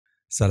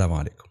Salam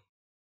alaikum.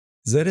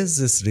 There is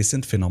this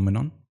recent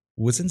phenomenon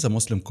within the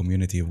Muslim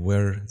community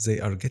where they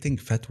are getting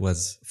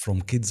fatwas from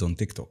kids on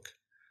TikTok,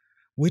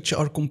 which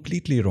are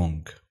completely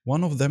wrong.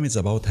 One of them is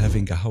about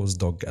having a house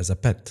dog as a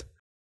pet,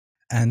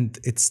 and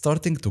it's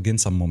starting to gain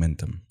some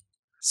momentum.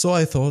 So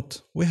I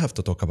thought we have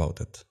to talk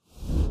about it.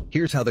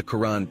 Here's how the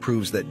Quran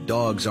proves that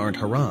dogs aren't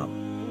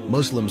haram.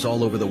 Muslims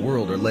all over the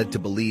world are led to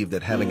believe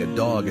that having a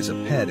dog as a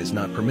pet is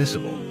not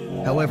permissible.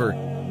 However,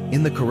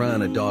 in the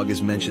Quran, a dog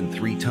is mentioned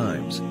 3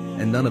 times,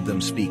 and none of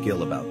them speak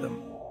ill about them.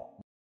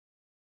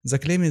 The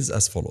claim is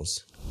as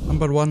follows.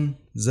 Number 1,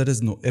 there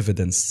is no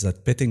evidence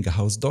that petting a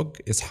house dog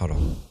is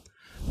haram.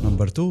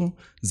 Number 2,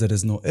 there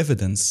is no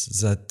evidence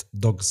that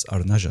dogs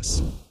are najas.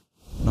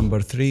 Number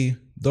 3,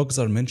 dogs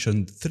are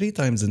mentioned 3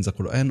 times in the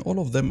Quran. All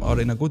of them are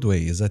in a good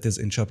way, that is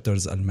in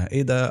chapters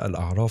Al-Ma'idah,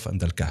 Al-A'raf,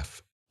 and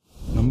Al-Kahf.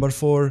 Number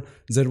 4,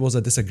 there was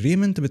a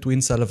disagreement between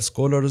Salaf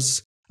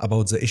Scholars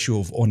about the issue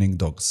of owning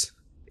dogs.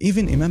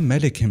 Even Imam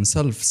Malik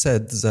himself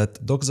said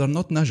that dogs are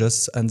not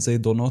najas and they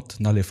do not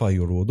nullify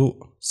your wudu.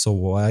 So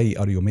why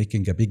are you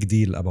making a big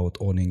deal about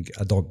owning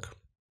a dog?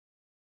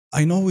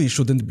 I know we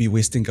shouldn't be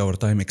wasting our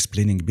time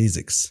explaining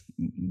basics,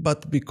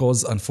 but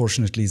because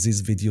unfortunately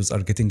these videos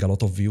are getting a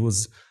lot of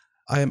views,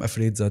 I am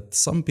afraid that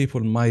some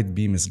people might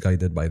be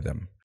misguided by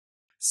them.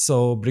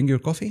 So bring your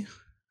coffee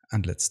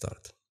and let's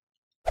start.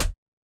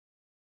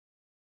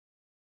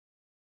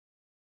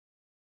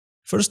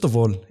 First of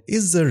all,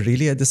 is there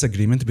really a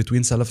disagreement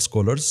between Salaf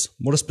scholars,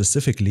 more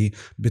specifically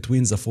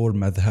between the 4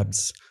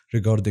 madhabs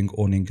regarding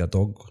owning a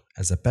dog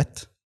as a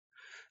pet?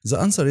 The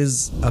answer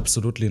is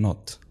absolutely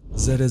not.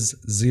 There is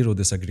zero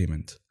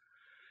disagreement.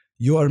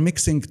 You are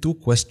mixing 2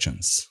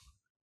 questions.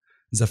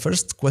 The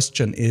first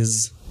question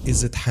is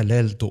it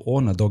halal to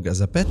own a dog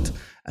as a pet?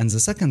 And the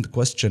second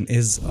question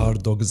is, are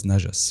dogs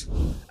najas?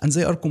 And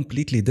they are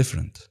completely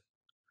different.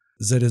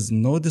 There is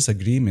no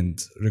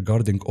disagreement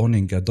regarding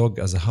owning a dog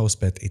as a house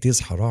pet. It is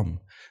haram.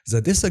 The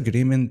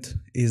disagreement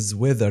is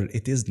whether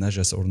it is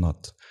najas or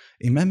not.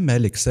 Imam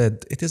Malik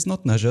said, it is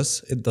not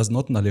najas, it does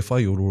not nullify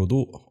your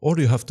wudu. All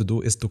you have to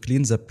do is to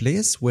clean the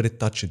place where it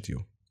touched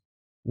you.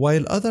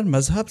 While other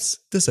mazhabs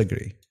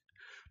disagree.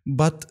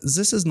 But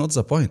this is not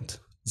the point.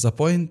 The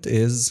point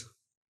is,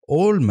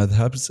 all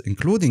madhabs,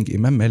 including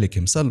Imam Malik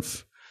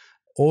himself,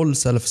 all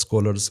Salaf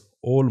scholars,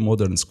 all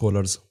modern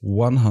scholars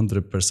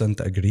 100%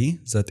 agree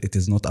that it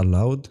is not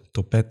allowed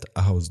to pet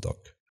a house dog.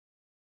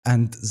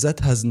 And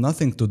that has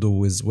nothing to do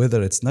with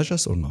whether it's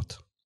najas or not.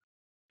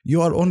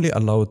 You are only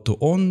allowed to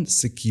own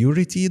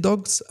security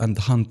dogs and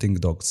hunting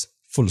dogs,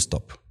 full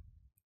stop.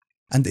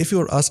 And if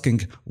you're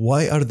asking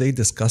why are they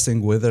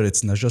discussing whether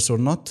it's najas or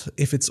not,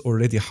 if it's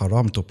already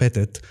haram to pet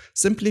it,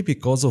 simply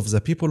because of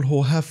the people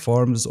who have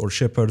farms or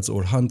shepherds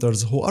or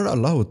hunters who are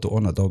allowed to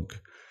own a dog.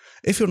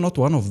 If you're not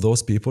one of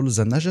those people,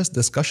 the najas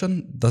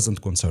discussion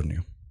doesn't concern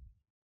you.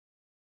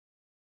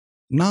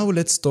 Now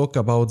let's talk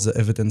about the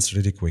evidence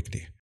really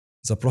quickly.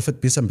 The Prophet,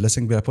 peace and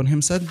blessing be upon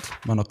him, said,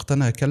 مَنْ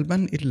اقْتَنَى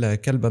كَلْبًا إِلَّا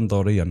كَلْبًا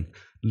ضَارِيًا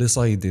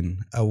لِصَيْدٍ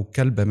أو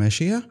كلب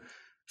ماشية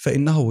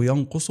فإنه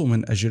ينقص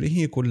من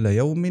أجره كل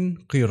يوم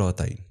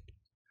قيراتين.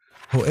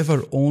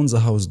 Whoever owns a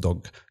house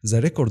dog,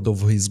 the record of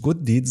his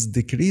good deeds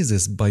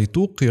decreases by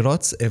 2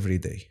 qirats every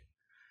day.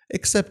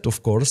 Except,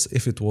 of course,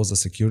 if it was a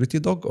security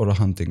dog or a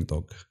hunting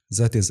dog.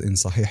 That is in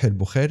Sahih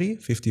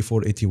al-Bukhari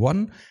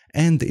 5481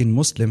 and in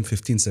Muslim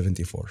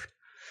 1574.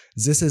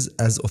 This is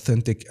as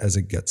authentic as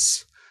it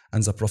gets.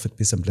 And the Prophet,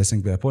 peace and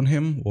blessing be upon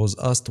him, was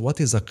asked, what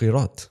is a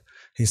qirat?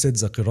 He said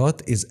the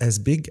qirat is as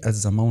big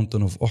as the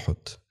mountain of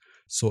Uhud.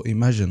 So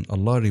imagine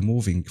Allah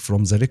removing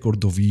from the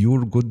record of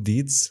your good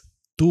deeds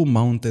 2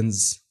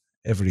 mountains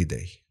every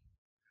day.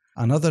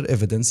 Another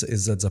evidence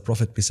is that the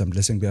Prophet, peace and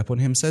blessing be upon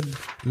him, said,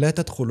 لا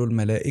تدخل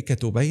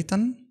الملائكة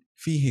بيتا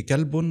فيه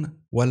كلب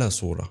ولا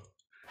صورة.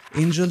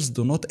 Angels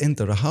do not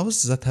enter a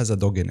house that has a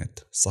dog in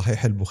it.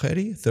 Sahih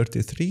al-Bukhari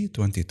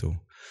 33:22.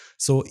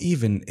 So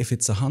even if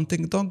it's a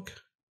hunting dog,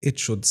 it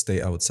should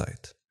stay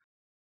outside.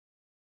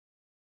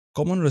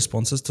 Common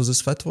responses to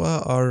this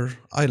fatwa are,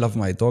 I love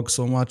my dog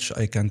so much,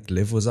 I can't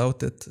live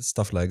without it,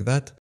 stuff like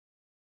that.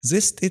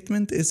 This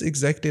statement is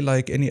exactly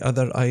like any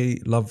other I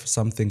love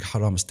something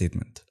haram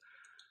statement.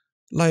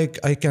 Like,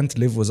 I can't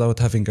live without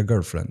having a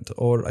girlfriend,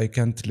 or I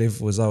can't live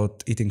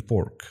without eating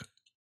pork.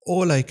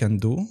 All I can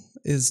do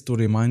is to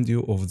remind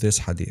you of this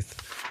hadith.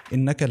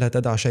 إنك لا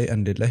تدع شيئا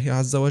لله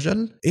عز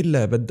وجل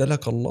إلا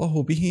بدلك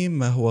الله به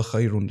ما هو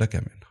خير لك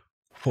منه.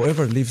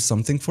 Whoever leaves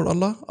something for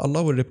Allah,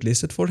 Allah will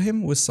replace it for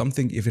him with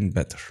something even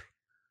better.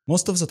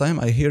 Most of the time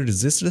I hear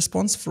this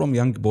response from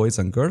young boys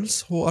and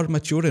girls who are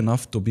mature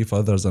enough to be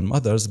fathers and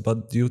mothers,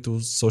 but due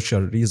to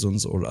social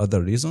reasons or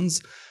other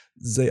reasons,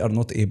 they are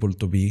not able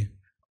to be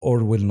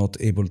or will not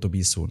able to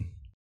be soon.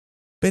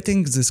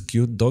 Petting this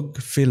cute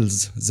dog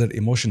fills their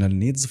emotional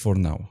needs for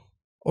now,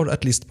 or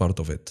at least part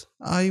of it.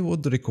 I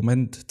would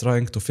recommend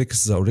trying to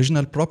fix the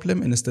original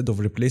problem instead of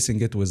replacing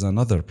it with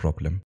another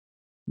problem.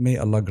 May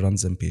Allah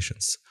grant them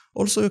patience.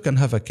 Also, you can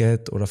have a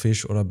cat or a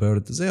fish or a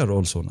bird. They are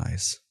also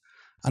nice.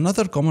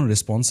 Another common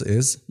response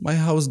is, my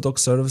house dog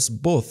serves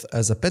both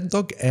as a pet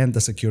dog and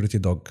a security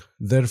dog,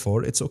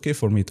 therefore it's okay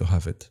for me to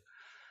have it.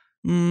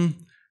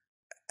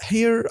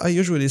 Here I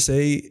usually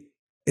say,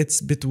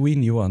 it's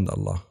between you and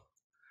Allah.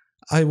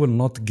 I will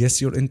not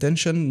guess your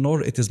intention,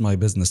 nor it is my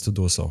business to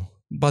do so.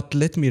 But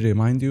let me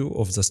remind you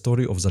of the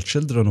story of the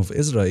children of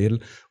Israel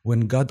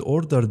when God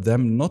ordered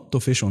them not to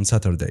fish on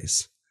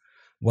Saturdays.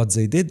 What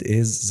they did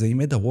is they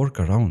made a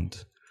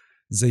workaround.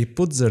 They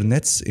put their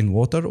nets in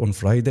water on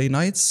Friday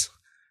nights,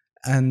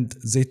 and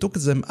they took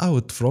them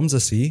out from the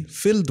sea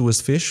filled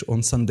with fish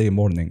on Sunday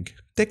morning.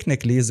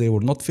 Technically, they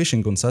were not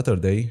fishing on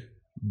Saturday,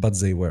 but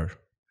they were.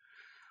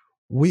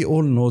 We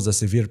all know the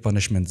severe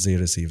punishment they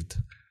received.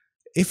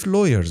 If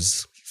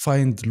lawyers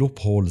find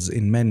loopholes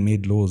in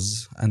man-made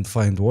laws and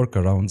find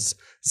workarounds,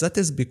 that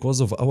is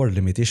because of our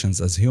limitations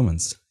as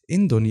humans.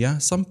 In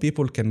dunya, some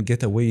people can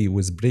get away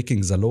with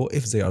breaking the law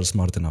if they are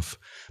smart enough,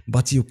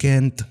 but you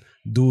can't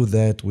do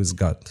that with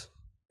God.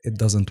 It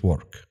doesn't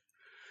work.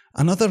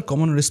 Another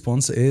common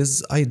response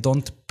is, I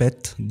don't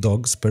pet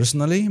dogs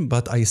personally,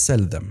 but I sell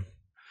them.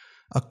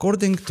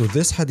 According to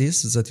this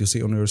hadith that you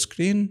see on your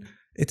screen,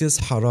 it is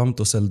haram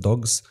to sell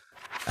dogs.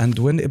 And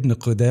when Ibn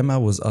Qudama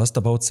was asked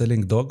about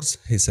selling dogs,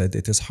 he said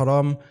it is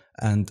haram.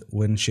 And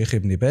when Sheikh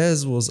Ibn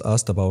Baz was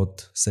asked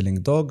about selling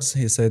dogs,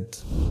 he said,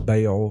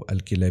 Bay'u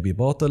al-kilabi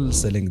batil,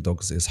 selling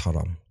dogs is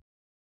haram.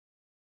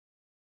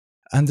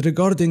 And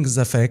regarding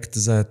the fact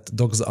that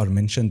dogs are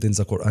mentioned in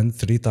the Quran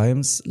 3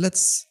 times,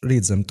 let's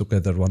read them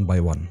together one by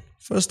one.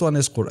 First one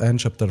is Quran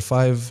chapter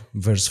 5,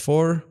 verse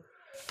 4.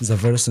 The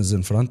verse is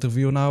in front of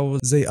you now.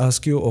 They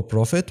ask you, O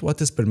Prophet,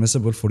 what is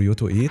permissible for you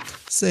to eat?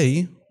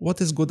 Say, what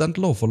is good and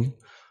lawful?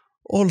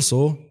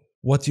 Also,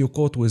 what you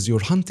caught with your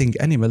hunting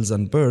animals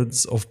and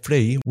birds of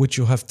prey, which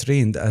you have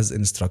trained as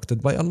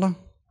instructed by Allah.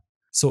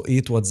 So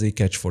eat what they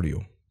catch for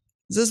you.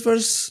 This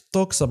verse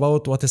talks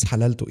about what is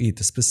halal to eat.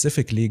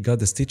 Specifically,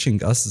 God is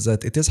teaching us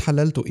that it is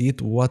halal to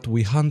eat what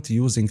we hunt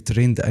using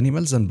trained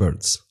animals and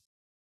birds.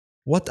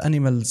 What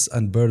animals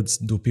and birds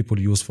do people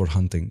use for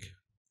hunting?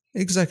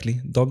 Exactly,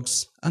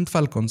 dogs and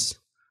falcons.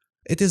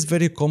 It is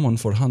very common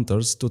for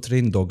hunters to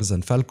train dogs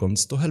and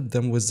falcons to help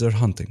them with their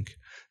hunting.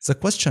 The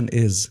question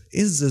is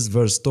this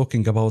verse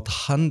talking about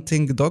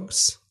hunting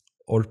dogs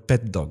or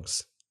pet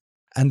dogs?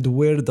 And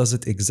where does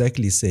it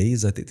exactly say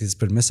that it is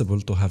permissible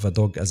to have a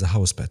dog as a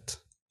house pet?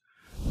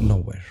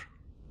 Nowhere.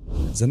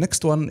 The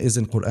next one is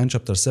in Quran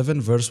chapter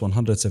 7 verse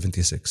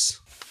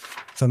 176.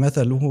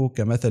 فَمَثَلُهُ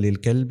كَمَثَلِ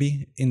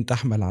الْكَلْبِ إِن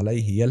تَحْمَلْ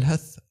عَلَيْهِ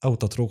يَلْهَثْ أَوْ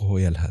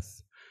تَتْرُكْهُ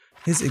يَلْهَثْ.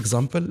 His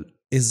example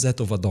is that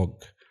of a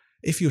dog.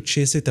 If you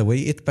chase it away,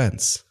 it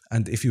pants,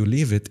 and if you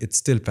leave it, it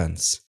still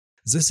pants.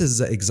 This is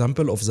the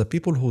example of the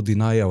people who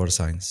deny our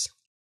signs.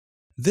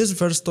 This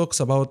verse talks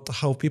about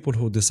how people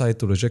who decide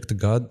to reject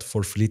God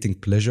for fleeting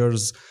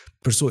pleasures,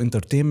 pursue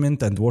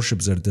entertainment, and worship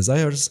their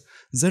desires,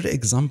 their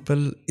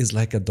example is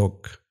like a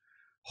dog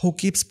who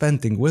keeps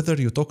panting whether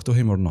you talk to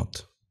him or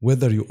not,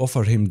 whether you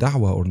offer him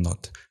da'wah or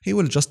not. He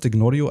will just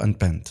ignore you and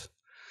pant.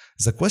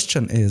 The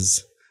question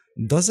is,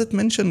 does it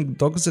mention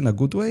dogs in a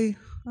good way?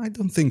 I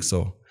don't think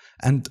so.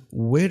 And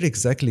where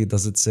exactly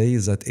does it say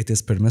that it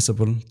is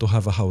permissible to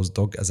have a house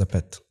dog as a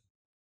pet?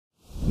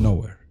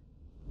 Nowhere.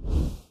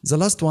 The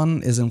last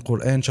one is in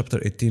Quran chapter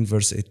 18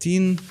 verse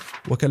 18.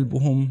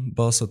 وَكَلْبُهُمْ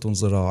بَاسِطٌ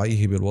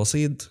ذِرَاعَيْهِ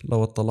بِالْوَصِيدِ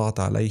لَوْ اطَّلَعْتَ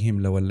عَلَيْهِمْ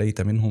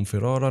لَوَلَّيْتَ مِنْهُمْ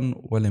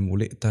فِرَارًا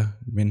وَلَمُلِئْتَ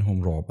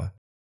مِنْهُمْ رُعْبًا.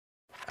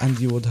 And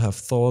you would have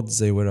thought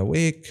they were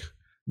awake,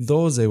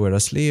 though they were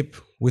asleep.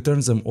 We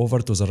turned them over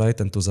to the right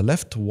and to the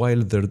left,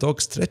 while their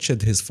dog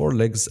stretched his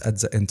forelegs at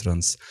the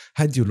entrance.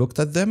 Had you looked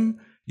at them,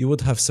 you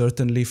would have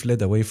certainly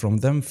fled away from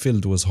them,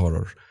 filled with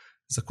horror.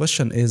 The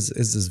question is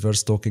this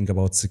verse talking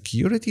about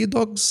security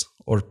dogs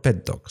or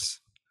pet dogs?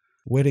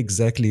 Where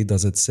exactly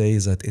does it say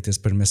that it is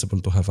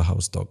permissible to have a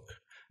house dog?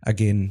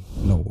 Again,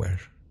 nowhere.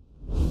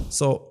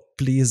 So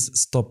please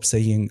stop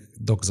saying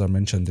dogs are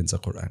mentioned in the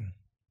Quran.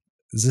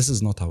 This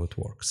is not how it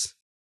works.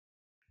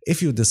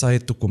 If you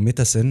decide to commit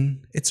a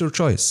sin, it's your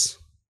choice.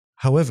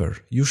 However,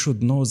 you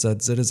should know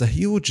that there is a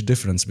huge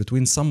difference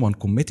between someone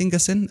committing a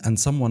sin and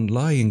someone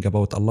lying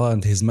about Allah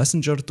and His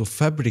Messenger to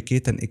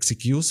fabricate an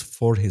excuse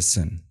for his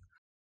sin.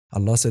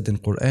 Allah said in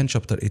Quran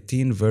chapter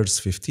 18 verse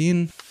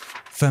 15,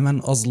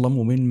 فَمَنْ أَظْلَمُ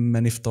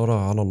مِمَّنِ افْتَرَى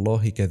عَلَى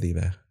اللَّهِ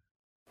كَذِبًا.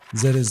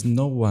 There is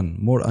no one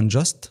more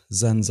unjust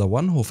than the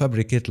one who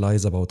fabricates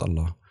lies about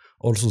Allah.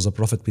 Also the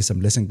Prophet, peace and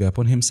blessing be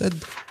upon him, said,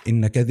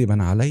 إِنَّ كَذِبًا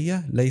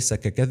عَلَيَّ لَيْسَ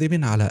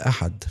كَكَذِبٍ عَلَى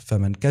أَحَدٍ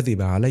فَمَنْ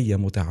كَذِبَ عَلَيَّ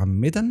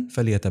مُتَعَمِّدًا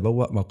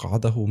فَلْيَتَبَوَّأْ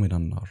مَقْعَدَهُ مِنَ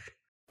النَّارِ.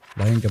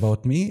 Lying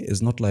about me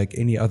is not like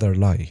any other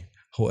lie.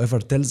 Whoever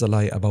tells a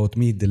lie about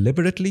me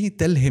deliberately,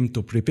 tell him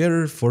to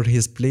prepare for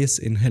his place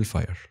in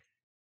hellfire.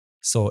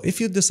 So if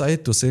you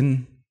decide to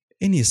sin,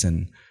 any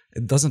sin,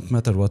 it doesn't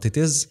matter what it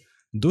is,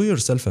 do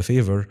yourself a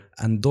favor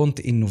and don't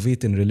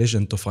innovate in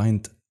religion to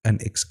find an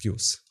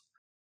excuse.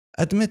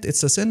 Admit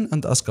it's a sin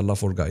and ask Allah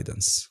for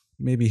guidance.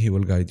 Maybe He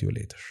will guide you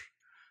later.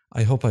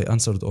 I hope I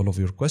answered all of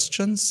your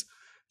questions.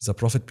 The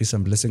Prophet, peace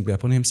and blessing be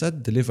upon him,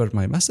 said, deliver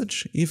my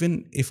message,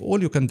 even if all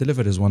you can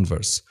deliver is one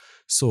verse.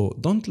 So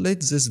don't let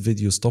this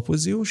video stop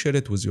with you, share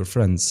it with your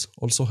friends.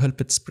 Also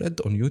help it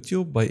spread on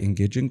YouTube by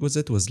engaging with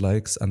it with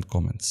likes and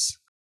comments.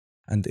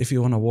 And if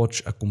you want to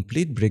watch a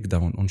complete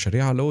breakdown on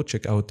Sharia law,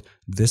 check out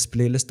this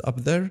playlist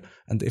up there.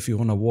 And if you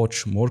want to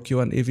watch more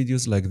Q&A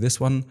videos like this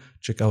one,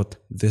 check out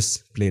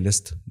this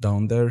playlist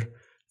down there.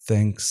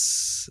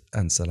 Thanks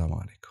and salam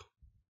alaikum.